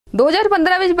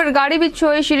2015 ਵਿੱਚ ਬਰਗਾੜੀ ਵਿੱਚ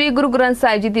ਹੋਏ ਸ਼੍ਰੀ ਗੁਰੂ ਗ੍ਰੰਥ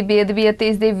ਸਾਹਿਬ ਜੀ ਦੀ ਬੇਅਦਬੀ ਅਤੇ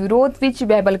ਇਸ ਦੇ ਵਿਰੋਧ ਵਿੱਚ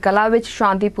ਬਹਿਬਲ ਕਲਾ ਵਿੱਚ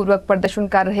ਸ਼ਾਂਤੀਪੂਰਵਕ ਪ੍ਰਦਰਸ਼ਨ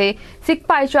ਕਰ ਰਹੇ ਸਿੱਖ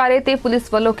ਭਾਈਚਾਰੇ ਤੇ ਪੁਲਿਸ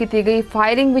ਵੱਲੋਂ ਕੀਤੀ ਗਈ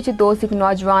ਫਾਇਰਿੰਗ ਵਿੱਚ 2 ਸਿੱਖ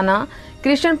ਨੌਜਵਾਨਾਂ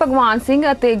ਕ੍ਰਿਸ਼ਨ ਭਗਵਾਨ ਸਿੰਘ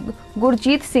ਅਤੇ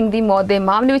ਗੁਰਜੀਤ ਸਿੰਘ ਦੀ ਮੌਤ ਦੇ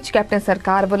ਮਾਮਲੇ ਵਿੱਚ ਕੈਪਟਨ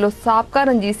ਸਰਕਾਰ ਵੱਲੋਂ ਸਾਬਕਾ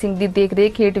ਰਣਜੀਤ ਸਿੰਘ ਦੀ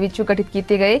ਦੇਖਰੇਖ ਹੇਠ ਵਿੱਚ ਗਠਿਤ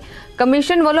ਕੀਤੇ ਗਏ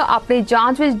ਕਮਿਸ਼ਨ ਵੱਲੋਂ ਆਪਣੀ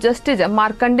ਜਾਂਚ ਵਿੱਚ ਜਸਟਿਸ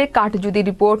ਮਾਰਕੰਡੇ ਕਾਟਜੂ ਦੀ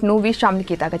ਰਿਪੋਰਟ ਨੂੰ ਵੀ ਸ਼ਾਮਿਲ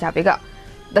ਕੀਤਾ ਜਾਵੇਗਾ।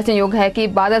 ਦੱਸਣਯੋਗ ਹੈ ਕਿ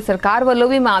ਬਾਦਲ ਸਰਕਾਰ ਵੱਲੋਂ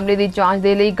ਵੀ ਮਾਮਲੇ ਦੀ ਜਾਂਚ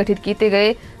ਦੇ ਲਈ ਗਠਿਤ ਕੀਤੇ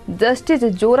ਗਏ ਜਸਟਿਸ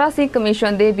ਜੋਰਾ ਸਿੰਘ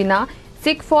ਕਮਿਸ਼ਨ ਦੇ ਬਿਨਾਂ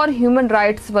ਸਿੱਖ ਫॉर ਹਿਊਮਨ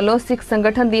ਰਾਈਟਸ ਵੱਲੋਂ ਸਿੱਖ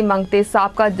ਸੰਗਠਨ ਦੀ ਮੰਗ ਤੇ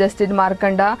ਸਾਬਕਾ ਜਸਟਿਸ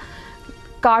ਮਾਰਕੰਡਾ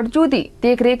ਕਾਟਜੂ ਦੀ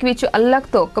ਦੇਖਰੇਖ ਵਿੱਚ ਅਲੱਗ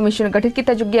ਤੋਂ ਕਮਿਸ਼ਨ ਗਠਿਤ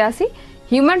ਕੀਤਾ ਗਿਆ ਸੀ।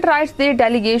 ਹਿਊਮਨ ਰਾਈਟਸ ਦੇ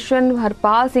ਡੈਲੀਗੇਸ਼ਨ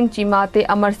ਹਰਪਾਲ ਸਿੰਘ ਚੀਮਾ ਤੇ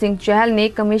ਅਮਰ ਸਿੰਘ ਚਹਿਲ ਨੇ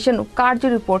ਕਮਿਸ਼ਨ ਨੂੰ ਕਾਟਜੂ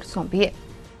ਰਿਪੋਰਟ ਸੌਂਪੀ ਹੈ।